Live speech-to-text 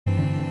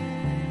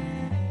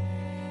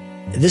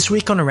This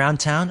week on Around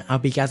Town, I'll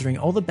be gathering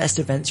all the best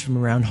events from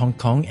around Hong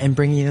Kong and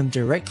bringing them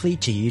directly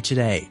to you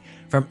today.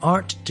 From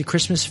art to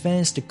Christmas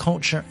fairs to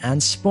culture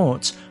and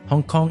sports,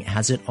 Hong Kong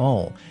has it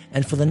all.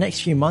 And for the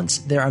next few months,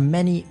 there are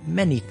many,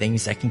 many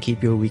things that can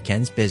keep your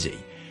weekends busy.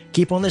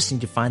 Keep on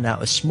listening to find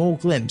out a small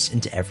glimpse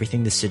into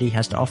everything the city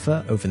has to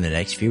offer over the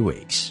next few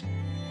weeks.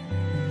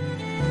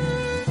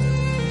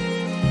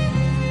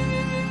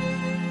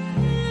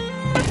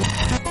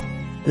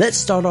 Let's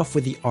start off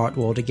with the art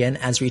world again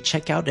as we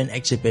check out an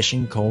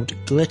exhibition called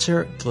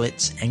Glitter,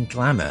 Glitz and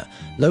Glamour.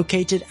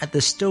 Located at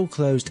the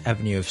still-closed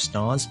Avenue of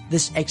Stars,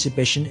 this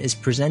exhibition is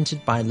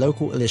presented by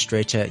local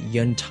illustrator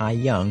Yun Tai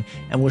Young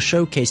and will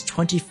showcase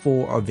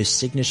 24 of his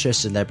signature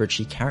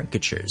celebrity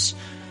caricatures.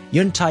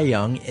 Yun Tai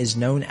Young is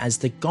known as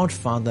the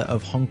godfather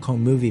of Hong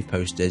Kong movie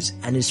posters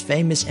and is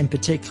famous in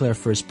particular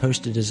for his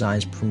poster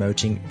designs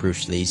promoting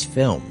Bruce Lee's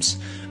films,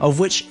 of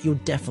which you'll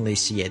definitely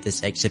see at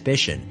this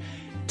exhibition.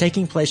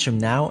 Taking place from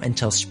now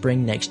until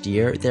spring next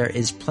year, there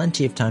is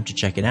plenty of time to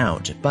check it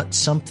out, but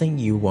something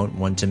you won't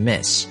want to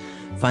miss.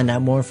 Find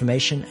out more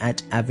information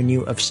at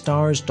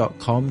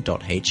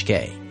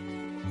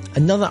avenueofstars.com.hk.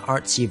 Another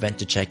artsy event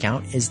to check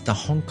out is the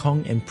Hong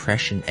Kong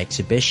Impression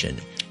Exhibition.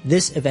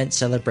 This event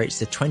celebrates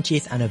the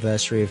 20th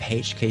anniversary of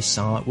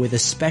HKSAR with a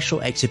special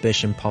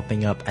exhibition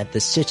popping up at the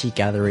City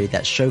Gallery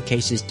that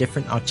showcases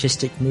different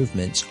artistic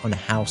movements on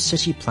how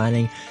city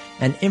planning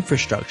and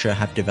infrastructure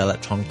have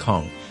developed Hong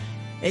Kong.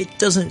 It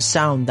doesn't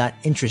sound that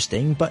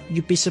interesting, but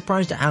you'd be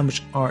surprised at how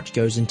much art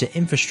goes into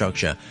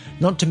infrastructure,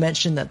 not to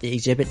mention that the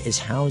exhibit is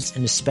housed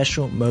in a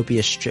special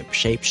Mobius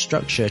strip-shaped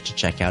structure to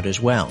check out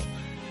as well.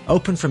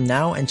 Open from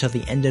now until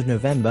the end of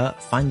November,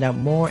 find out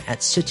more at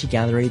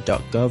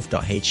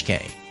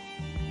citygallery.gov.hk.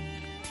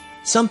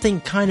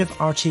 Something kind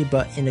of arty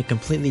but in a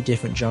completely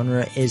different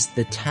genre is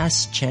the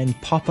Tas Chen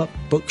Pop-Up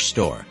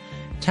Bookstore.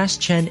 Tas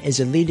Chen is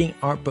a leading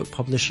art book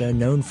publisher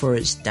known for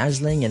its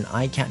dazzling and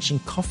eye-catching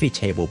coffee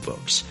table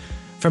books.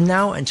 From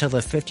now until the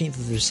 15th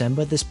of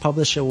December, this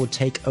publisher will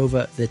take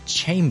over the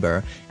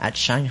Chamber at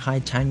Shanghai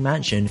Tang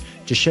Mansion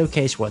to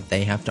showcase what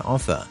they have to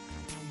offer.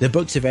 The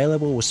books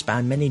available will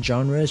span many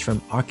genres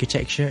from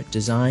architecture,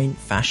 design,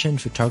 fashion,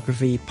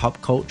 photography, pop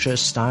culture,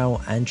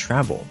 style, and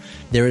travel.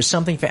 There is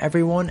something for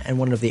everyone and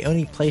one of the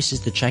only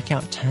places to check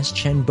out Tas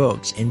Chen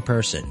books in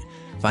person.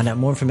 Find out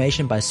more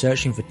information by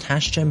searching for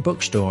Tas Chen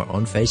Bookstore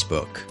on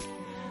Facebook.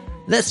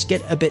 Let's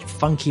get a bit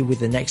funky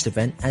with the next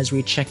event as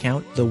we check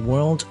out the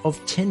world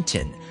of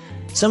Tintin.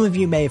 Some of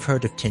you may have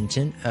heard of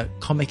Tintin, a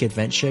comic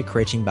adventure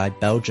created by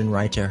Belgian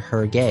writer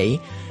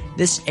Hergé.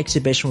 This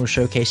exhibition will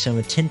showcase some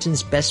of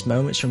Tintin's best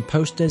moments from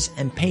posters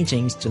and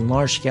paintings to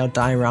large-scale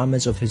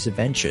dioramas of his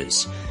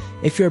adventures.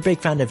 If you're a big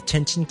fan of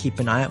Tintin, keep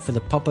an eye out for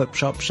the pop-up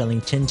shop selling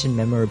Tintin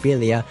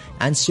memorabilia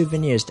and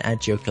souvenirs to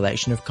add to your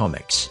collection of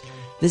comics.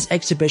 This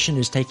exhibition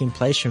is taking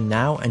place from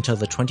now until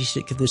the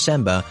 26th of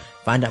December.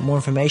 Find out more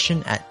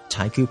information at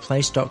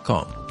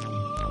taikuplace.com.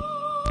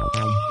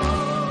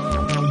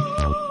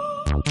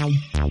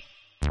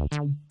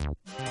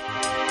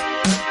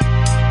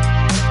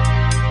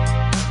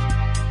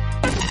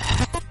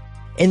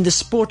 In the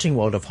sporting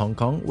world of Hong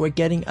Kong, we're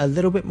getting a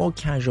little bit more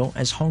casual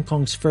as Hong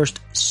Kong's first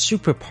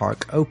super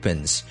park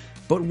opens.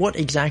 But what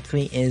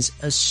exactly is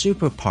a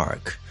super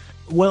park?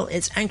 Well,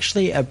 it's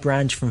actually a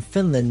branch from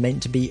Finland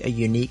meant to be a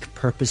unique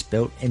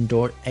purpose-built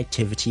indoor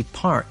activity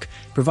park,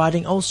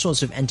 providing all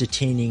sorts of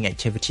entertaining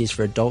activities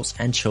for adults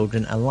and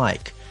children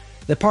alike.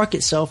 The park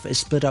itself is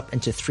split up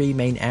into three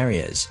main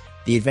areas.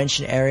 The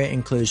adventure area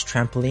includes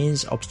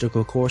trampolines,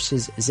 obstacle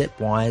courses, zip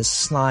wires,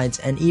 slides,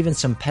 and even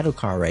some pedal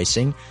car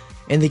racing.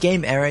 In the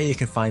game area, you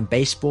can find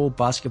baseball,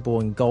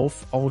 basketball, and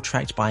golf, all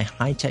tracked by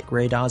high-tech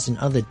radars and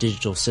other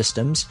digital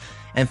systems.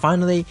 And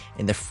finally,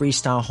 in the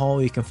freestyle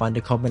hall, you can find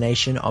a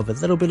combination of a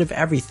little bit of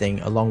everything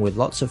along with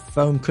lots of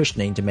foam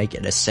cushioning to make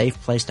it a safe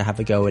place to have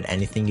a go at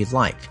anything you'd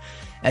like,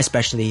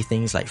 especially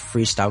things like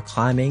freestyle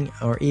climbing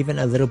or even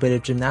a little bit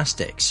of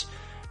gymnastics.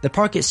 The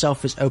park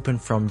itself is open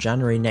from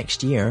January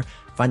next year.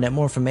 Find out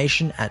more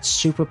information at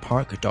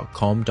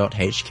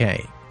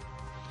superpark.com.hk.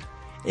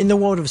 In the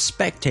world of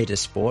spectator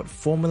sport,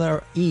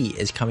 Formula E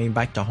is coming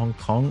back to Hong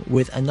Kong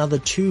with another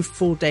 2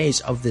 full days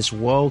of this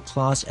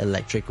world-class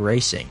electric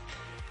racing.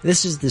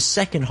 This is the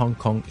second Hong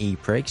Kong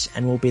E-Prix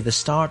and will be the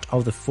start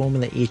of the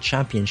Formula E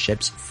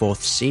Championship's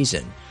 4th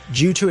season.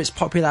 Due to its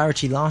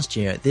popularity last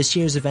year, this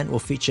year's event will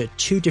feature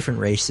 2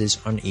 different races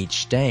on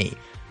each day.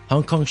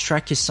 Hong Kong's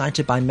track is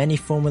cited by many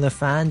Formula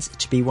fans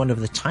to be one of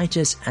the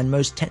tightest and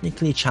most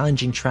technically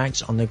challenging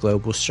tracks on the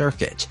global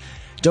circuit.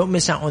 Don't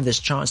miss out on this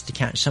chance to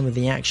catch some of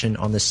the action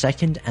on the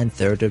 2nd and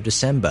 3rd of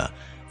December.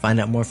 Find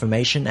out more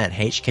information at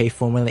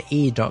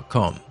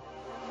hkformulae.com.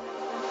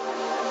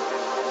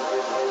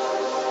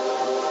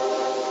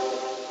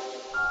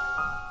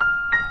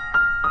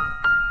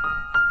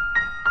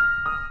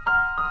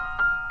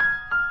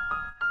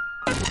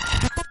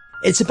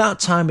 It's about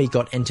time we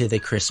got into the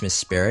Christmas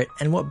spirit,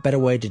 and what better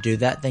way to do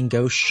that than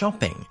go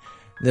shopping?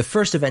 The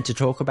first event to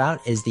talk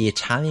about is the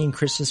Italian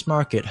Christmas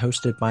Market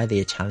hosted by the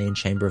Italian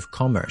Chamber of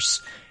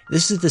Commerce.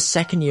 This is the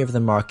second year of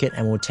the market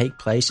and will take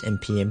place in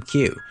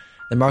PMQ.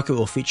 The market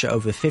will feature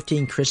over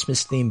 15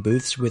 Christmas-themed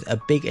booths with a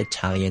big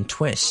Italian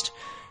twist.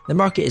 The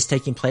market is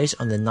taking place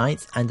on the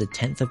 9th and the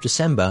 10th of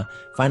December.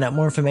 Find out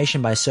more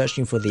information by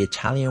searching for the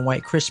Italian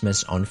White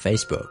Christmas on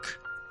Facebook.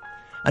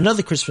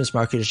 Another Christmas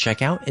market to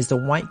check out is the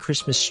White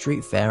Christmas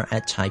Street Fair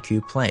at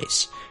Taikoo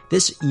Place.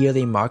 This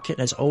yearly market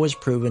has always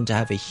proven to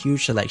have a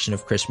huge selection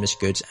of Christmas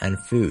goods and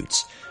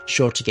foods,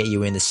 sure to get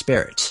you in the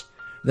spirit.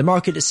 The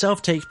market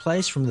itself takes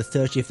place from the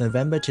 30th of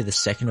November to the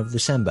 2nd of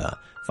December.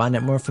 Find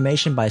out more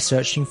information by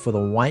searching for the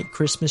White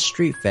Christmas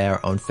Street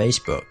Fair on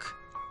Facebook.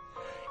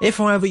 If,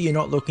 however, you're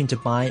not looking to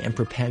buy and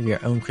prepare your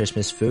own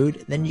Christmas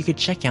food, then you could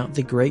check out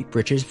the Great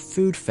British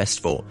Food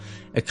Festival,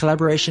 a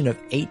collaboration of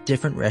 8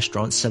 different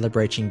restaurants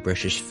celebrating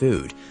British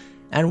food.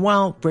 And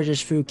while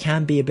British food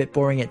can be a bit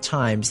boring at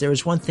times, there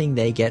is one thing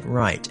they get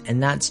right,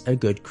 and that's a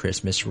good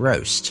Christmas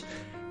roast.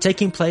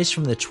 Taking place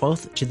from the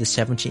 12th to the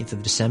 17th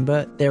of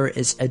December, there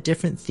is a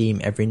different theme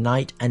every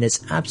night, and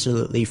it's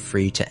absolutely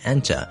free to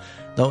enter,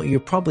 though you'll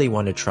probably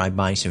want to try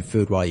buying some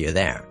food while you're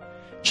there.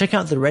 Check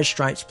out the Red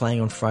Stripes playing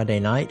on Friday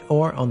night,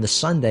 or on the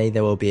Sunday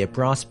there will be a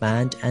brass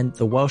band and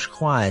the Welsh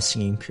choir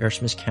singing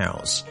Christmas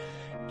carols.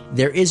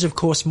 There is of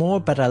course more,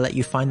 but I'll let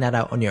you find that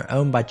out on your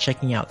own by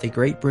checking out the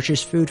Great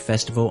British Food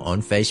Festival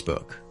on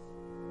Facebook.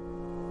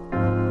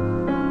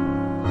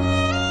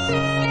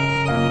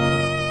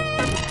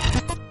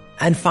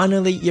 And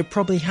finally, you're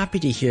probably happy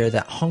to hear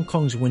that Hong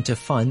Kong's Winter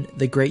Fun,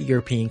 the Great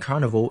European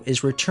Carnival,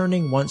 is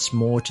returning once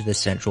more to the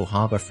Central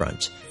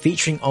Harbourfront.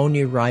 Featuring all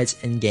new rides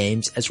and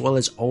games, as well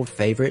as old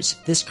favourites,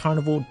 this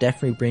carnival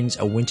definitely brings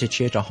a winter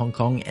cheer to Hong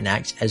Kong and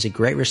acts as a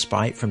great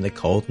respite from the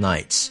cold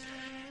nights.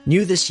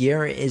 New this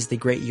year is the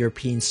Great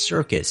European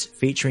Circus,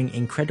 featuring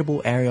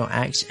incredible aerial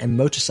acts and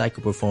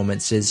motorcycle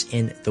performances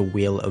in the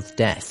Wheel of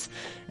Death.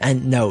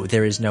 And no,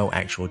 there is no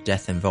actual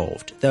death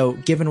involved, though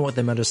given what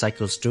the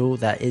motorcycles do,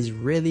 that is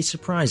really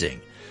surprising.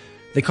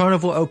 The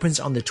carnival opens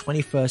on the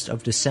 21st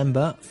of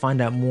December.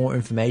 Find out more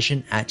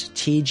information at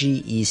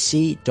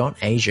tgec.asia.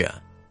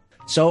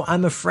 So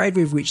I'm afraid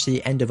we've reached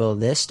the end of our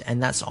list,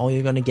 and that's all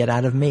you're going to get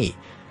out of me.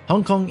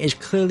 Hong Kong is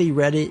clearly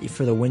ready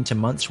for the winter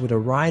months with a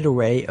wide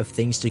array of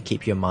things to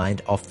keep your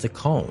mind off the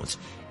cold.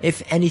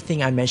 If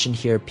anything I mentioned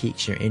here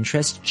piques your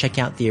interest, check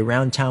out the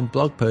Around Town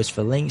blog post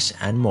for links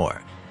and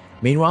more.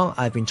 Meanwhile,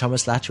 I've been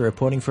Thomas Latter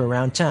reporting for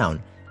Around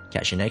Town.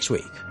 Catch you next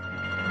week.